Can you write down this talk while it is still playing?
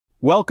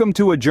Welcome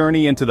to a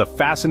journey into the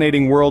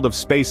fascinating world of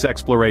space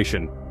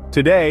exploration.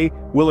 Today,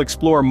 we'll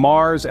explore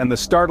Mars and the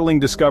startling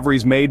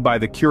discoveries made by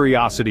the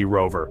Curiosity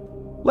Rover.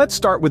 Let's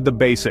start with the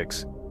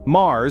basics.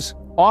 Mars,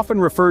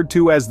 often referred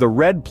to as the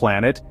red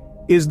planet,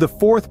 is the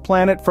fourth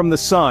planet from the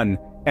Sun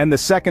and the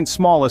second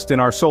smallest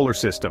in our solar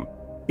system.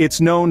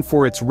 It's known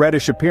for its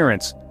reddish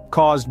appearance,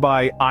 caused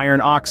by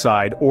iron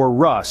oxide or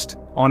rust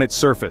on its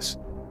surface.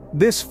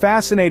 This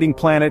fascinating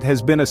planet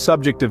has been a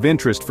subject of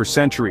interest for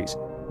centuries,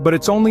 but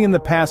it's only in the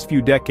past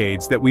few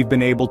decades that we've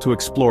been able to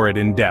explore it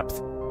in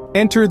depth.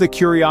 Enter the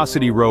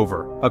Curiosity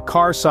Rover, a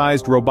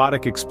car-sized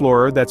robotic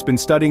explorer that's been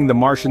studying the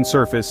Martian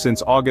surface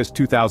since August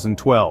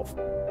 2012.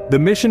 The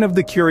mission of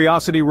the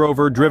Curiosity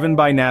Rover, driven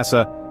by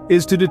NASA,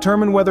 is to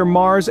determine whether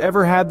Mars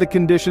ever had the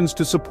conditions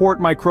to support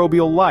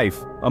microbial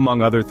life,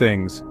 among other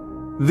things.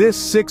 This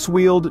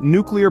six-wheeled,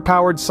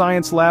 nuclear-powered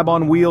science lab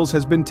on wheels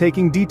has been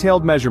taking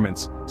detailed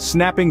measurements,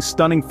 snapping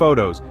stunning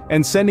photos,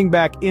 and sending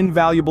back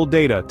invaluable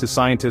data to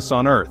scientists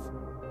on Earth.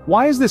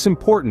 Why is this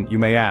important, you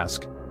may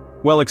ask?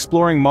 Well,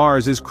 exploring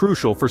Mars is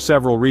crucial for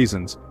several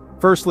reasons.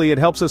 Firstly, it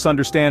helps us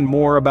understand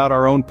more about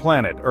our own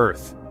planet,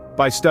 Earth.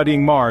 By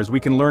studying Mars,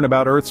 we can learn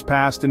about Earth's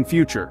past and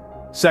future.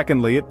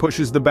 Secondly, it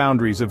pushes the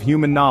boundaries of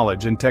human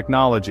knowledge and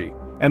technology.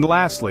 And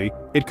lastly,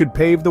 it could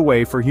pave the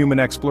way for human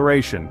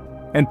exploration,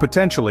 and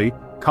potentially,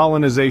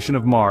 colonization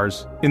of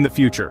Mars in the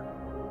future.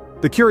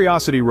 The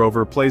Curiosity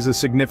Rover plays a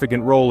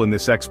significant role in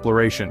this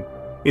exploration.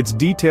 Its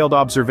detailed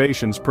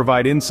observations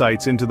provide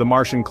insights into the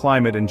Martian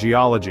climate and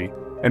geology,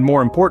 and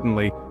more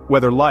importantly,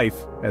 whether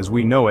life, as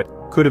we know it,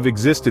 could have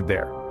existed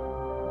there.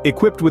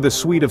 Equipped with a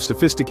suite of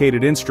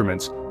sophisticated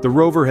instruments, the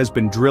rover has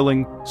been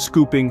drilling,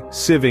 scooping,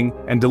 sieving,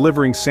 and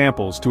delivering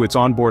samples to its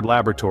onboard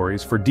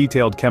laboratories for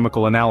detailed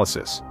chemical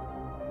analysis.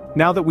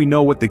 Now that we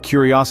know what the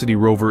Curiosity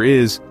Rover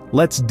is,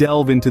 let's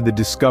delve into the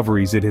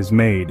discoveries it has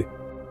made.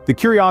 The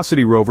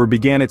Curiosity Rover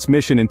began its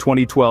mission in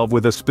 2012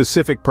 with a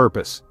specific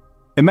purpose.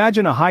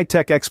 Imagine a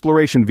high-tech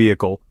exploration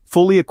vehicle,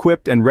 fully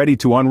equipped and ready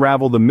to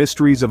unravel the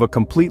mysteries of a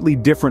completely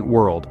different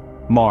world,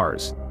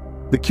 Mars.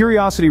 The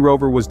Curiosity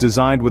Rover was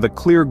designed with a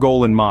clear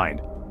goal in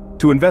mind: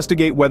 to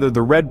investigate whether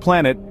the red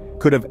planet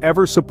could have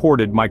ever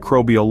supported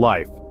microbial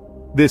life.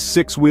 This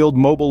six-wheeled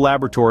mobile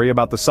laboratory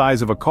about the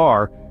size of a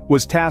car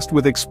was tasked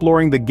with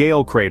exploring the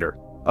Gale crater,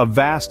 a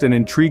vast and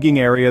intriguing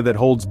area that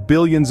holds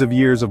billions of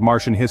years of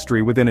Martian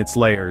history within its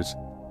layers.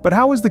 But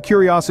how is the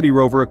Curiosity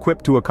Rover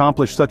equipped to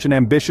accomplish such an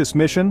ambitious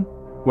mission?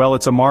 Well,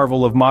 it's a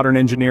marvel of modern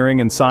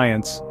engineering and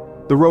science.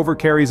 The rover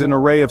carries an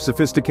array of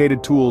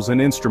sophisticated tools and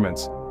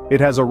instruments. It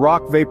has a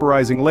rock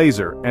vaporizing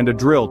laser and a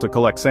drill to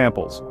collect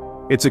samples.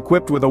 It's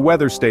equipped with a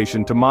weather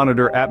station to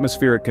monitor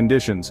atmospheric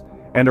conditions,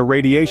 and a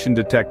radiation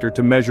detector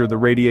to measure the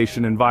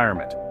radiation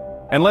environment.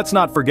 And let's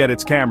not forget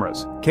its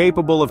cameras,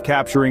 capable of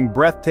capturing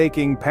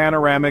breathtaking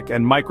panoramic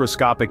and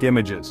microscopic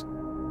images.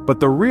 But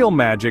the real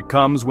magic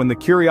comes when the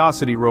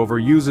Curiosity Rover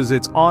uses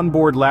its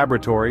onboard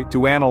laboratory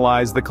to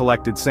analyze the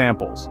collected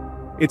samples.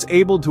 It's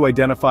able to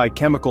identify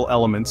chemical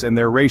elements and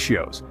their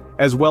ratios,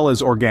 as well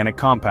as organic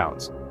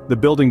compounds, the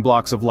building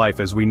blocks of life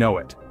as we know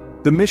it.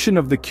 The mission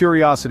of the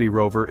Curiosity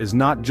Rover is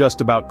not just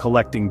about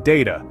collecting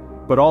data,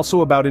 but also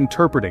about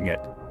interpreting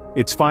it.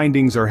 Its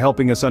findings are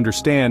helping us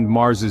understand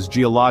Mars's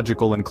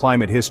geological and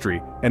climate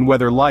history, and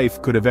whether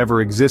life could have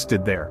ever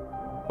existed there.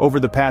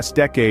 Over the past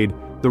decade,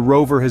 the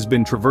rover has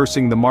been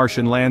traversing the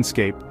Martian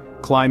landscape,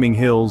 climbing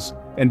hills,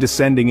 and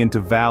descending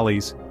into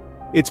valleys.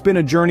 It's been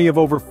a journey of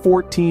over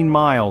 14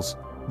 miles,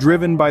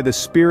 driven by the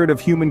spirit of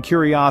human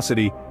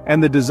curiosity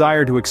and the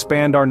desire to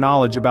expand our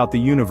knowledge about the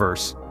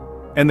universe.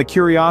 And the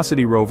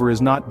Curiosity Rover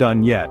is not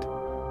done yet.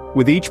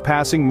 With each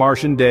passing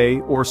Martian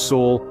day or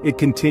sol, it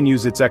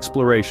continues its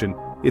exploration,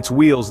 its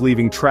wheels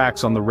leaving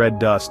tracks on the red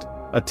dust,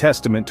 a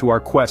testament to our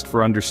quest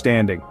for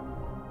understanding.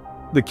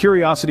 The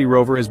Curiosity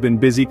Rover has been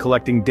busy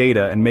collecting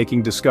data and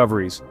making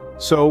discoveries.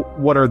 So,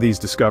 what are these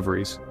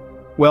discoveries?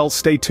 Well,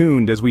 stay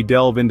tuned as we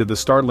delve into the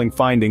startling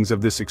findings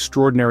of this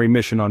extraordinary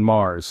mission on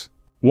Mars.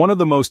 One of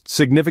the most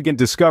significant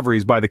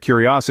discoveries by the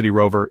Curiosity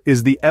Rover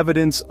is the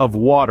evidence of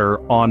water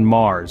on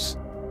Mars.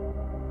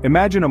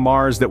 Imagine a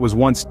Mars that was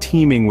once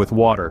teeming with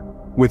water,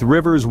 with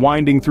rivers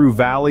winding through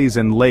valleys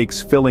and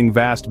lakes filling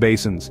vast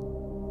basins.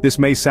 This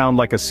may sound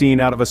like a scene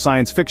out of a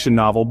science fiction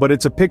novel, but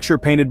it's a picture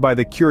painted by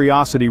the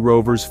Curiosity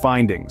Rover's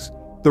findings.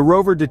 The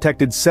rover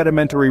detected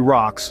sedimentary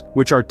rocks,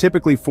 which are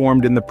typically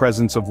formed in the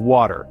presence of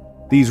water.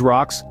 These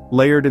rocks,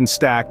 layered and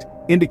stacked,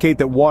 indicate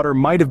that water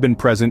might have been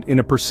present in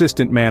a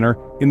persistent manner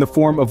in the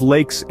form of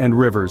lakes and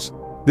rivers.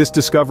 This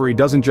discovery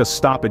doesn't just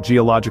stop at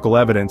geological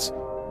evidence.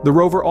 The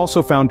rover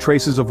also found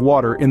traces of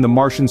water in the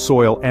Martian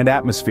soil and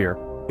atmosphere.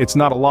 It's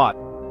not a lot,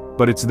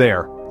 but it's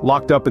there,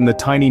 locked up in the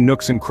tiny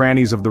nooks and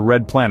crannies of the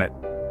red planet.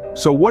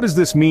 So what does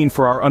this mean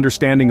for our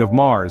understanding of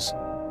Mars?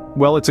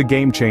 Well, it's a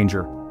game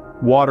changer.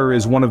 Water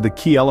is one of the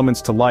key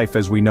elements to life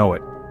as we know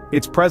it.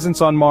 Its presence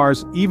on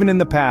Mars, even in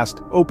the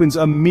past, opens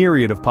a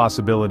myriad of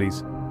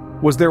possibilities.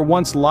 Was there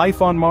once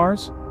life on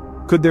Mars?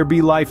 Could there be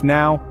life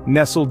now,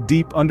 nestled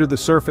deep under the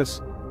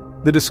surface?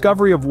 The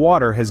discovery of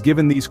water has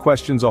given these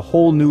questions a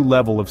whole new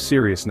level of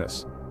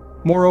seriousness.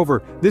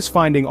 Moreover, this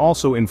finding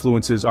also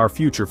influences our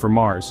future for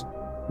Mars.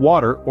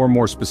 Water, or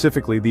more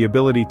specifically the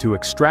ability to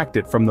extract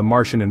it from the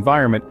Martian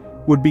environment,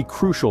 would be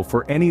crucial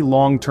for any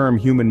long-term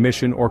human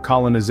mission or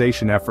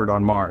colonization effort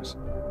on Mars.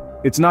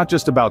 It's not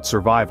just about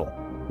survival.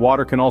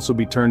 Water can also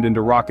be turned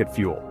into rocket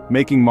fuel,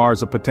 making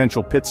Mars a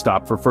potential pit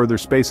stop for further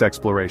space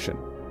exploration.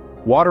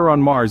 Water on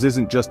Mars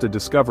isn't just a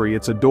discovery,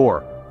 it's a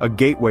door, a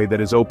gateway that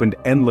has opened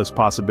endless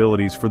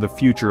possibilities for the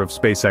future of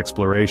space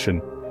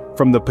exploration.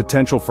 From the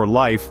potential for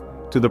life,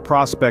 to the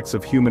prospects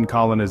of human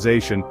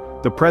colonization,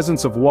 the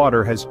presence of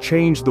water has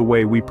changed the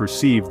way we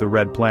perceive the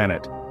red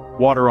planet.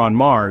 Water on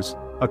Mars,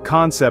 a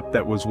concept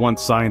that was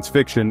once science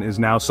fiction, is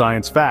now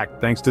science fact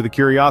thanks to the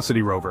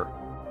Curiosity Rover.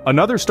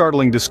 Another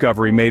startling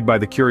discovery made by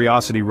the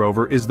Curiosity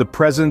Rover is the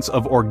presence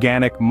of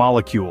organic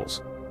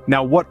molecules.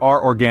 Now, what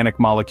are organic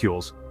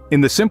molecules? In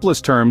the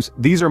simplest terms,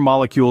 these are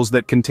molecules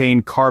that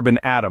contain carbon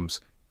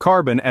atoms.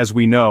 Carbon, as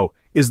we know,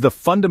 is the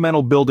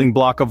fundamental building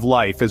block of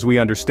life as we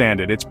understand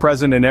it. It's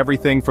present in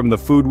everything from the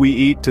food we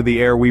eat to the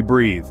air we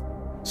breathe.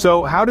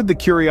 So, how did the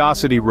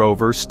Curiosity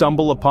Rover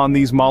stumble upon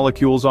these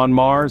molecules on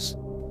Mars?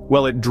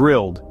 Well, it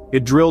drilled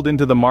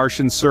into the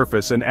Martian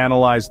surface and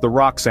analyzed the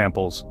rock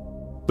samples.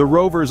 The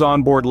rover's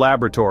onboard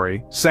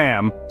laboratory,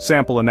 SAM,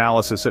 sample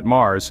analysis at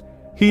Mars,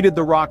 heated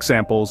the rock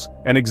samples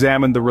and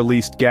examined the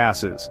released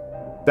gases.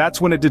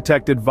 That's when it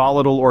detected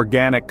volatile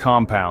organic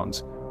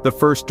compounds, the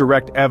first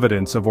direct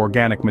evidence of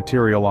organic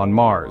material on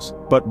Mars.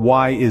 But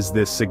why is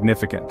this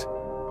significant?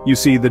 You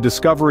see, the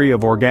discovery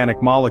of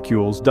organic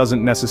molecules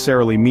doesn't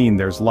necessarily mean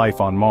there's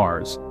life on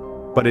Mars.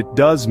 But it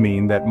does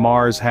mean that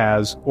Mars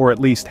has, or at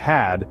least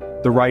had,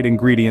 the right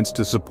ingredients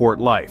to support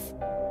life.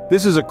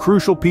 This is a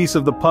crucial piece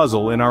of the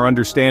puzzle in our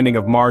understanding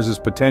of Mars's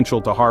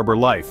potential to harbor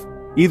life,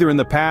 either in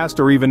the past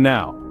or even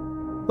now.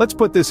 Let's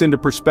put this into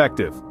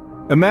perspective.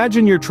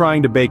 Imagine you're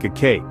trying to bake a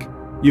cake.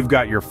 You've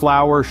got your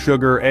flour,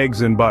 sugar,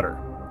 eggs, and butter.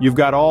 You've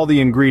got all the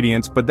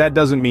ingredients, but that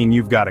doesn't mean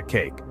you've got a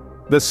cake.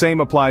 The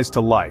same applies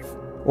to life.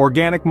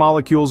 Organic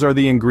molecules are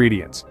the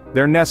ingredients.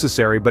 They're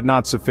necessary but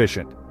not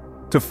sufficient.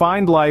 To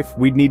find life,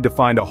 we'd need to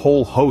find a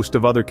whole host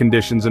of other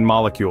conditions and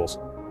molecules.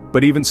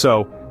 But even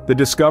so, the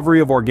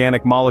discovery of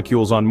organic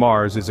molecules on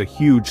Mars is a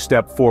huge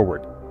step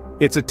forward.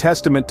 It's a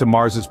testament to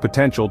Mars's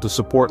potential to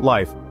support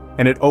life,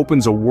 and it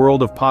opens a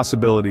world of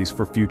possibilities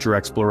for future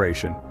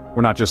exploration.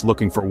 We're not just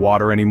looking for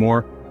water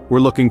anymore, we're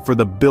looking for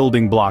the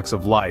building blocks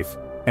of life,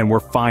 and we're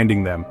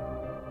finding them.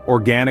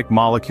 Organic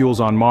molecules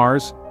on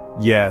Mars?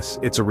 Yes,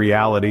 it's a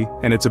reality,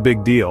 and it's a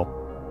big deal.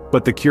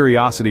 But the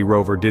Curiosity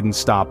Rover didn't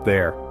stop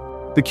there.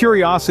 The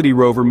Curiosity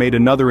Rover made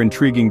another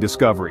intriguing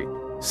discovery: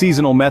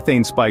 seasonal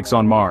methane spikes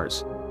on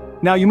Mars.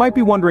 Now you might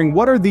be wondering,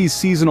 what are these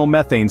seasonal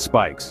methane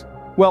spikes?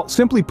 Well,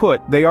 simply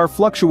put, they are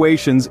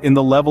fluctuations in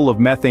the level of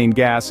methane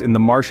gas in the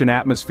Martian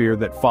atmosphere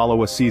that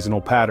follow a seasonal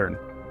pattern.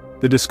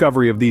 The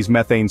discovery of these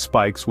methane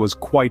spikes was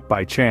quite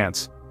by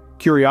chance.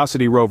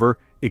 Curiosity Rover,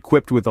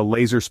 equipped with a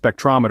laser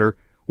spectrometer,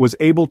 was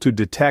able to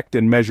detect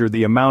and measure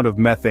the amount of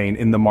methane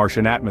in the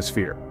Martian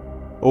atmosphere.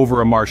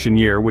 Over a Martian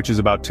year, which is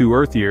about 2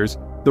 Earth years,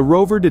 the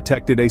rover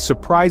detected a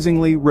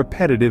surprisingly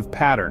repetitive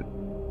pattern.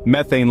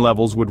 Methane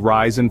levels would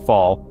rise and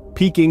fall,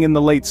 peaking in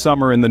the late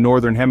summer in the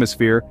northern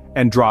hemisphere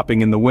and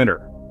dropping in the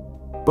winter.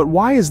 But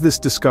why is this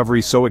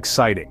discovery so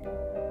exciting?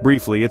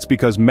 Briefly, it's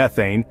because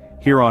methane,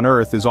 here on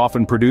Earth, is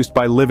often produced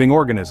by living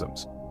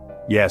organisms.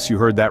 Yes, you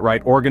heard that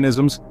right,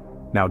 organisms.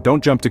 Now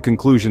don't jump to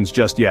conclusions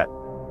just yet.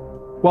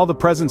 While the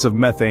presence of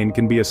methane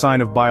can be a sign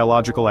of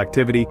biological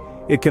activity,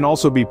 it can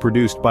also be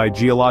produced by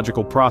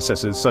geological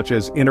processes such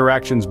as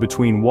interactions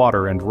between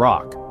water and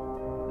rock.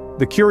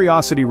 The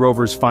Curiosity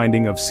Rover's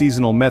finding of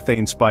seasonal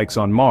methane spikes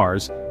on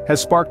Mars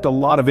has sparked a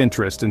lot of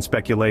interest and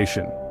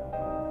speculation.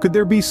 Could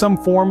there be some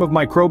form of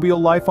microbial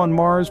life on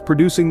Mars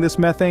producing this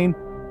methane?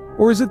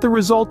 Or is it the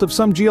result of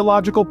some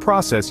geological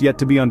process yet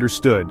to be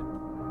understood?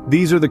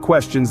 These are the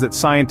questions that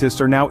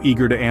scientists are now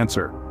eager to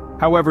answer.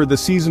 However, the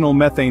seasonal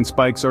methane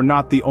spikes are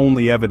not the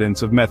only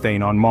evidence of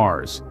methane on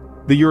Mars.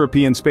 The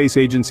European Space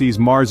Agency's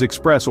Mars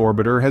Express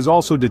orbiter has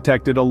also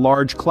detected a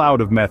large cloud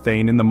of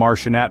methane in the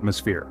Martian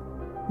atmosphere.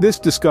 This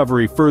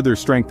discovery further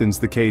strengthens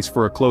the case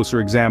for a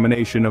closer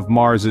examination of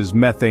Mars's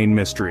methane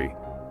mystery.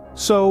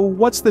 So,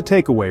 what's the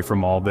takeaway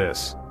from all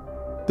this?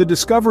 The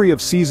discovery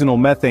of seasonal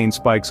methane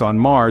spikes on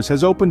Mars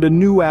has opened a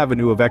new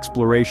avenue of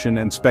exploration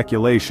and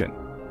speculation.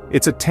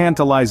 It's a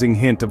tantalizing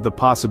hint of the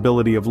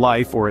possibility of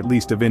life, or at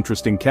least of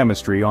interesting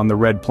chemistry, on the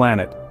red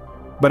planet.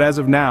 But as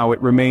of now,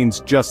 it remains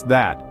just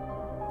that: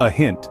 a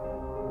hint.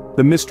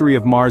 The mystery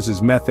of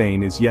Mars's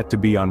methane is yet to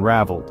be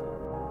unraveled.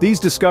 These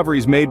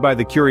discoveries made by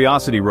the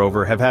Curiosity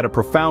Rover have had a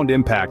profound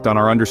impact on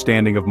our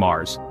understanding of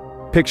Mars.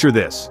 Picture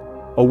this: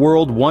 a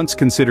world once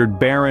considered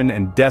barren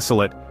and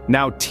desolate,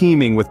 now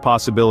teeming with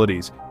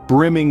possibilities,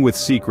 brimming with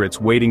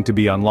secrets waiting to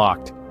be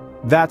unlocked.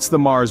 That's the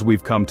Mars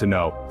we've come to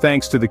know,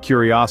 thanks to the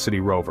Curiosity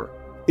Rover.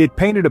 It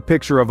painted a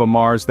picture of a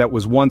Mars that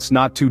was once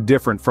not too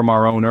different from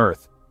our own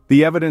Earth.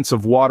 The evidence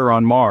of water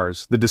on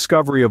Mars, the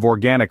discovery of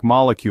organic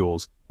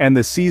molecules, and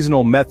the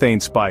seasonal methane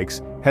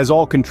spikes has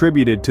all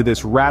contributed to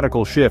this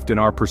radical shift in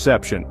our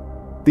perception.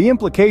 The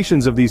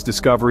implications of these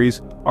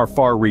discoveries are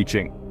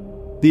far-reaching.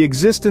 The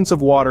existence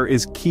of water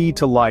is key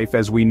to life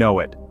as we know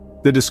it.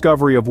 The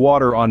discovery of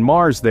water on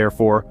Mars,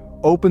 therefore,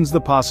 opens the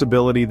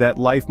possibility that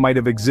life might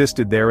have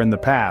existed there in the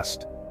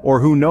past, or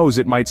who knows,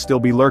 it might still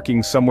be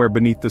lurking somewhere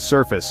beneath the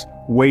surface,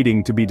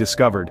 waiting to be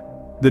discovered.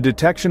 The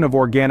detection of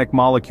organic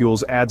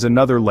molecules adds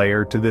another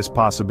layer to this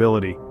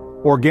possibility.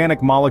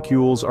 Organic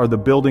molecules are the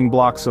building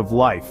blocks of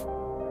life.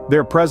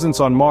 Their presence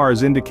on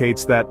Mars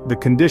indicates that the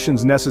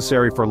conditions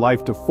necessary for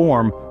life to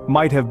form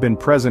might have been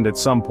present at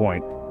some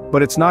point.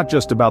 But it's not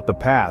just about the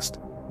past.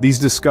 These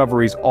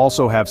discoveries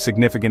also have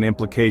significant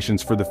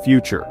implications for the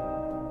future.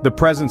 The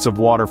presence of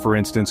water, for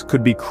instance,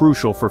 could be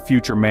crucial for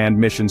future manned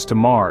missions to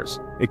Mars.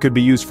 It could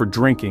be used for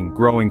drinking,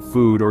 growing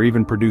food, or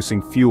even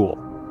producing fuel.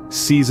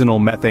 Seasonal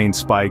methane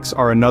spikes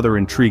are another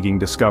intriguing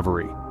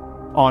discovery.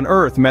 On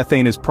Earth,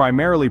 methane is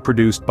primarily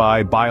produced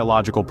by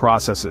biological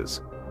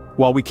processes.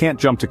 While we can't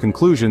jump to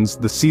conclusions,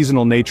 the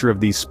seasonal nature of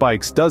these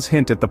spikes does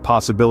hint at the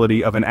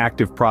possibility of an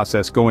active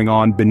process going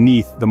on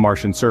beneath the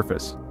Martian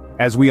surface.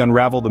 As we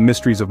unravel the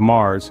mysteries of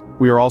Mars,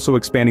 we are also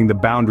expanding the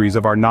boundaries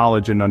of our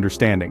knowledge and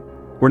understanding.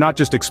 We're not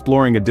just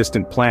exploring a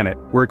distant planet,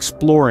 we're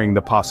exploring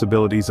the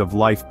possibilities of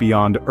life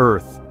beyond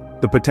Earth,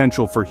 the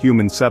potential for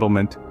human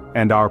settlement,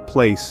 and our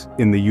place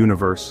in the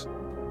universe.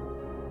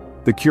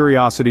 The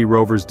Curiosity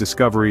rover's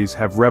discoveries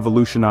have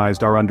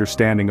revolutionized our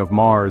understanding of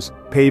Mars,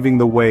 paving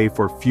the way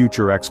for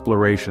future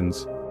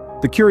explorations.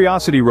 The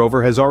Curiosity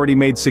rover has already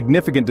made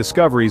significant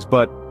discoveries,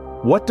 but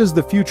what does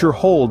the future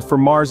hold for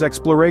Mars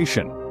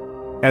exploration?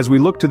 As we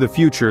look to the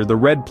future, the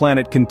red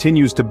planet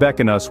continues to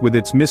beckon us with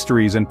its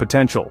mysteries and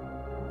potential.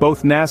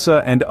 Both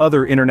NASA and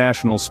other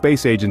international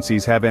space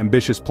agencies have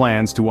ambitious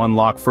plans to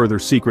unlock further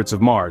secrets of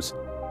Mars.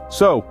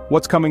 So,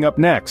 what's coming up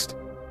next?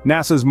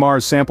 NASA's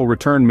Mars Sample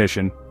Return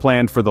mission,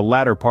 planned for the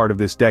latter part of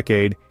this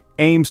decade,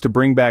 aims to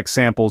bring back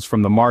samples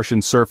from the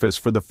Martian surface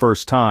for the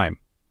first time.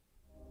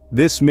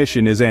 This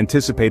mission is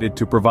anticipated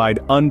to provide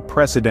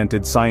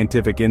unprecedented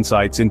scientific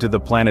insights into the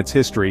planet's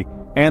history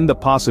and the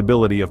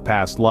possibility of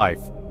past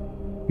life.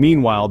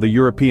 Meanwhile, the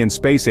European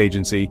Space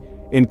Agency,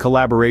 in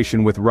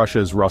collaboration with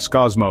Russia's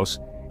Roscosmos,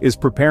 is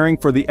preparing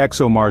for the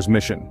ExoMars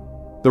mission.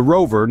 The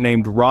rover,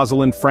 named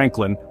Rosalind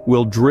Franklin,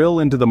 will drill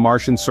into the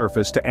Martian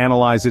surface to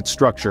analyze its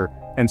structure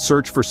and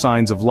search for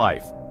signs of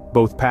life,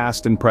 both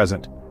past and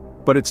present.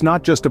 But it's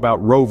not just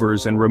about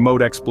rovers and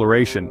remote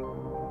exploration.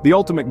 The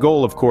ultimate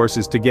goal, of course,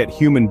 is to get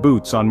human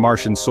boots on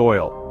Martian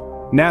soil.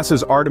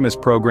 NASA's Artemis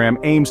program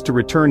aims to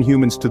return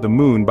humans to the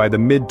Moon by the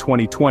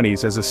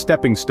mid-2020s as a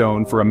stepping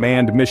stone for a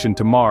manned mission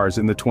to Mars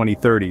in the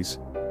 2030s.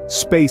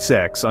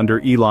 SpaceX,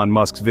 under Elon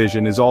Musk's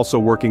vision, is also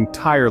working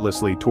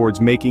tirelessly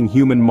towards making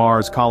human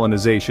Mars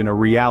colonization a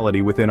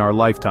reality within our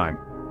lifetime.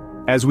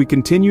 As we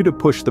continue to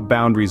push the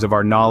boundaries of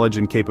our knowledge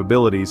and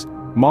capabilities,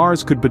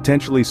 Mars could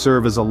potentially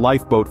serve as a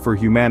lifeboat for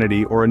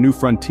humanity or a new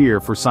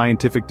frontier for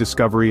scientific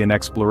discovery and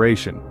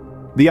exploration.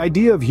 The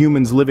idea of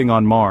humans living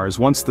on Mars,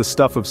 once the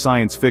stuff of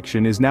science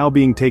fiction, is now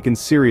being taken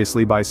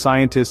seriously by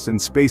scientists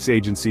and space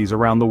agencies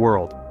around the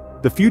world.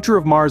 The future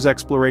of Mars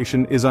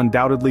exploration is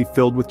undoubtedly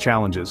filled with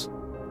challenges.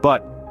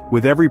 But,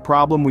 with every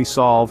problem we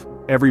solve,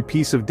 every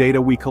piece of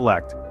data we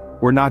collect,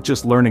 we're not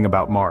just learning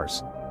about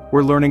Mars.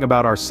 We're learning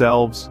about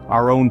ourselves,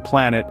 our own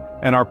planet,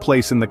 and our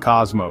place in the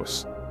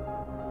cosmos.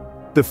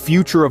 The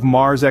future of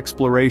Mars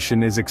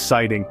exploration is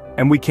exciting,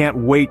 and we can't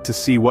wait to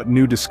see what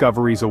new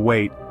discoveries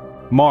await.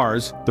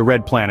 Mars, the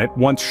red planet,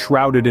 once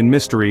shrouded in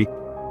mystery,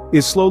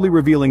 is slowly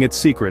revealing its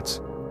secrets,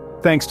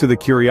 thanks to the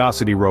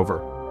Curiosity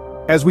rover.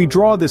 As we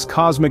draw this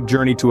cosmic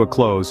journey to a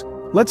close,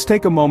 let's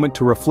take a moment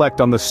to reflect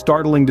on the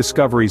startling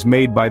discoveries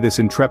made by this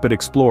intrepid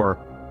explorer,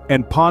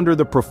 and ponder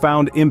the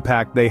profound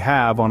impact they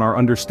have on our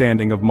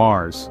understanding of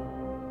Mars.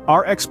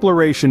 Our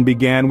exploration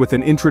began with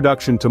an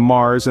introduction to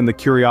Mars and the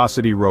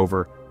Curiosity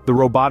rover, the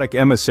robotic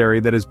emissary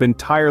that has been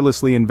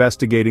tirelessly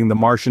investigating the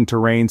Martian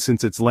terrain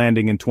since its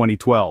landing in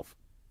 2012.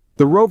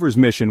 The rover's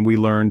mission, we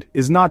learned,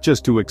 is not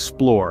just to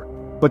explore,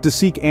 but to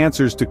seek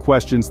answers to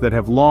questions that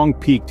have long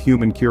piqued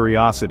human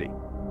curiosity.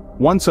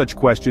 One such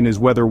question is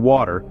whether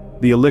water,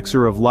 the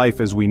elixir of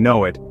life as we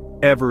know it,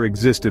 ever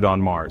existed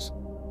on Mars.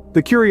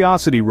 The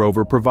Curiosity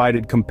rover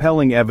provided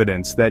compelling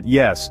evidence that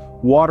yes,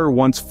 water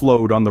once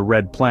flowed on the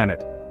red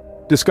planet.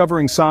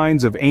 Discovering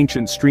signs of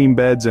ancient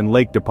streambeds and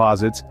lake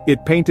deposits,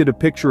 it painted a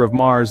picture of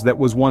Mars that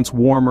was once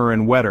warmer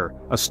and wetter,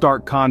 a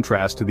stark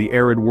contrast to the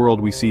arid world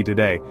we see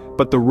today.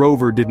 But the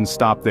rover didn't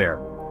stop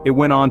there. It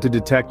went on to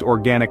detect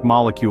organic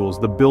molecules,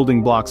 the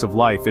building blocks of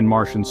life in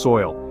Martian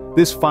soil.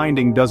 This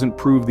finding doesn't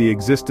prove the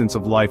existence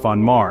of life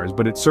on Mars,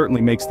 but it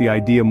certainly makes the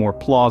idea more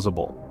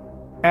plausible.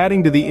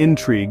 Adding to the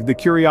intrigue, the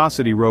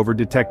Curiosity rover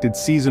detected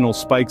seasonal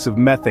spikes of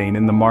methane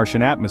in the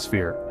Martian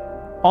atmosphere.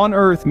 On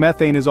Earth,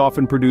 methane is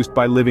often produced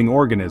by living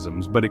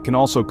organisms, but it can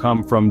also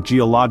come from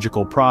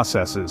geological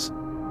processes.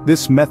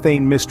 This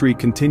methane mystery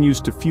continues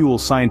to fuel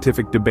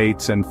scientific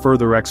debates and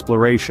further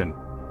exploration.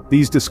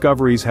 These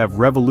discoveries have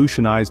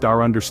revolutionized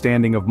our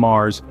understanding of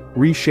Mars,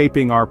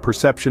 reshaping our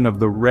perception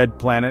of the red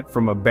planet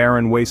from a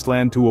barren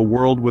wasteland to a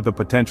world with a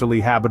potentially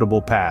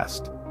habitable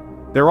past.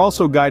 They're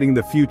also guiding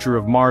the future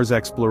of Mars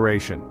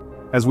exploration,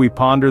 as we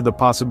ponder the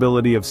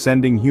possibility of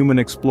sending human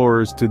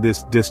explorers to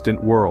this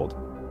distant world.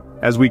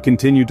 As we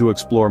continue to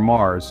explore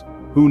Mars,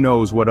 who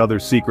knows what other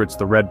secrets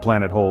the red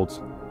planet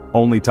holds?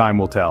 Only time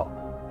will tell.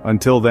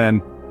 Until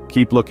then,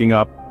 keep looking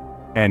up,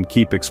 and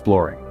keep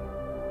exploring.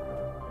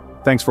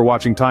 Thanks for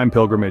watching Time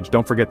Pilgrimage.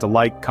 Don't forget to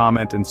like,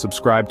 comment, and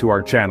subscribe to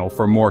our channel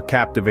for more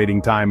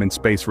captivating time and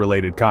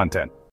space-related content.